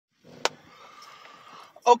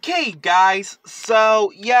Okay, guys,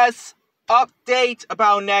 so yes, update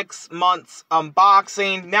about next month's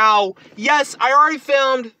unboxing. Now, yes, I already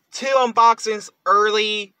filmed 2 unboxings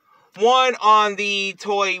early. One on the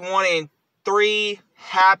toy 1 and 3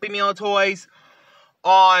 Happy Meal toys,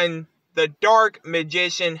 on the Dark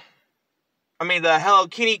Magician, the Hello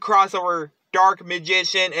Kitty crossover Dark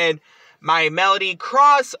Magician, and My Melody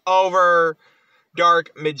crossover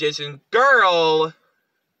Dark Magician Girl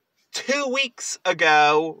 2 weeks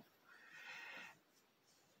ago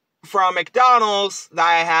from McDonald's that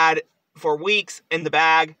I had for weeks in the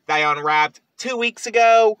bag that I unwrapped 2 weeks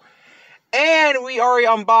ago. And we already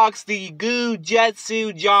unboxed the Goo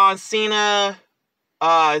Jetsu John Cena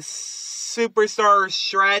Superstar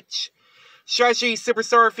Stretchy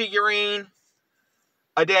Superstar figurine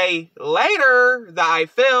a day later that I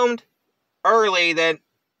filmed early, then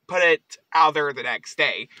put it out there the next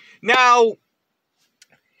day. Now,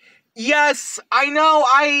 yes, I know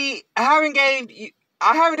I haven't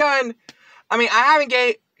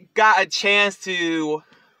got a chance to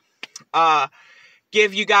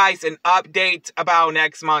give you guys an update about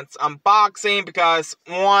next month's unboxing because,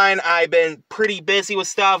 one, I've been pretty busy with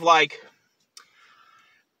stuff like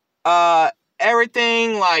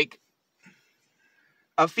everything, like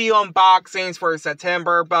a few unboxings for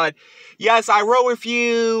September. But yes, I will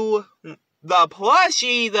review the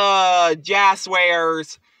plushie, the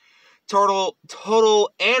Jazzwares Total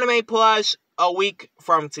Anime plush a week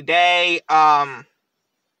from today,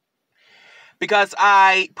 because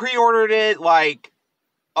I pre-ordered it like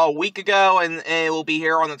a week ago, and it will be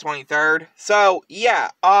here on the 23rd. So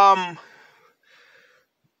yeah,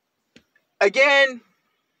 again,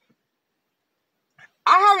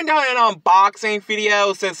 I haven't done an unboxing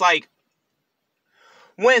video since like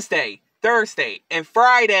Wednesday, Thursday, and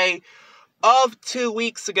Friday of 2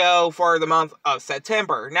 weeks ago for the month of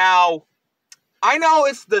September. Now, I know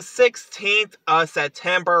it's the 16th of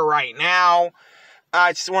September right now.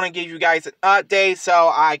 I just want to give you guys an update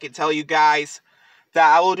so I can tell you guys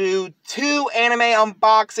that I will do 2 anime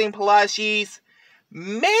unboxing plushies.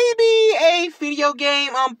 Maybe a video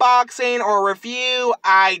game unboxing or review.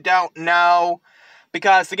 I don't know.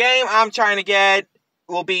 Because the game I'm trying to get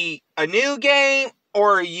will be a new game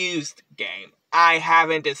or a used game. I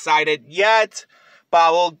haven't decided yet. But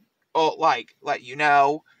I will let you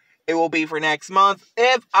know. It will be for next month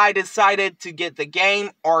if I decided to get the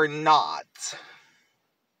game or not.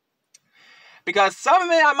 Because some of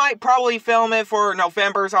it I might probably film it for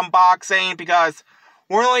November's unboxing, because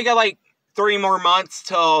we're only got like 3 more months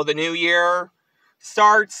till the new year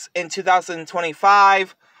starts in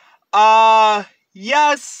 2025.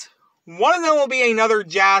 Yes, one of them will be another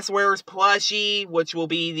Jazzwares plushie, which will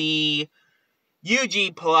be the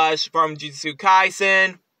Yuji plush from Jujutsu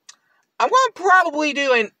Kaisen. I'm going to probably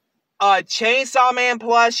do a Chainsaw Man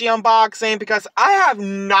plushie unboxing, because I have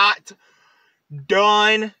not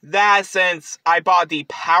done that since I bought the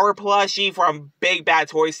Power plushie from Big Bad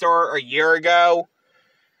Toy Store a year ago.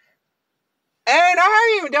 And I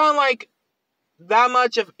haven't even done like that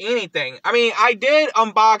much of anything. I did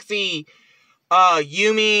unbox the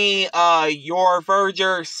Yumi Your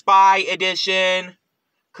Verger Spy Edition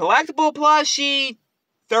collectible plushie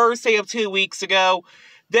Thursday of 2 weeks ago.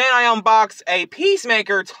 Then I unboxed a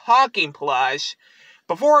Peacemaker talking plush.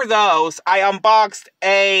 Before those, I unboxed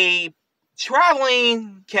a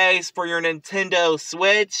traveling case for your Nintendo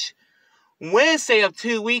Switch Wednesday of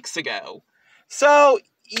 2 weeks ago. So,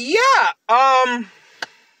 yeah, I'm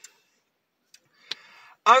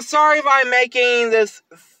sorry if I'm making this,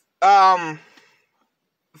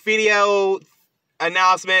 video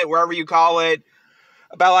announcement, wherever you call it,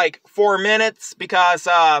 about like 4 minutes, because,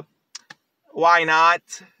 why not?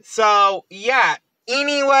 So, yeah,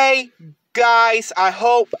 anyway, guys, I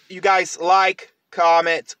hope you guys like,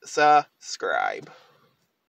 comment, subscribe.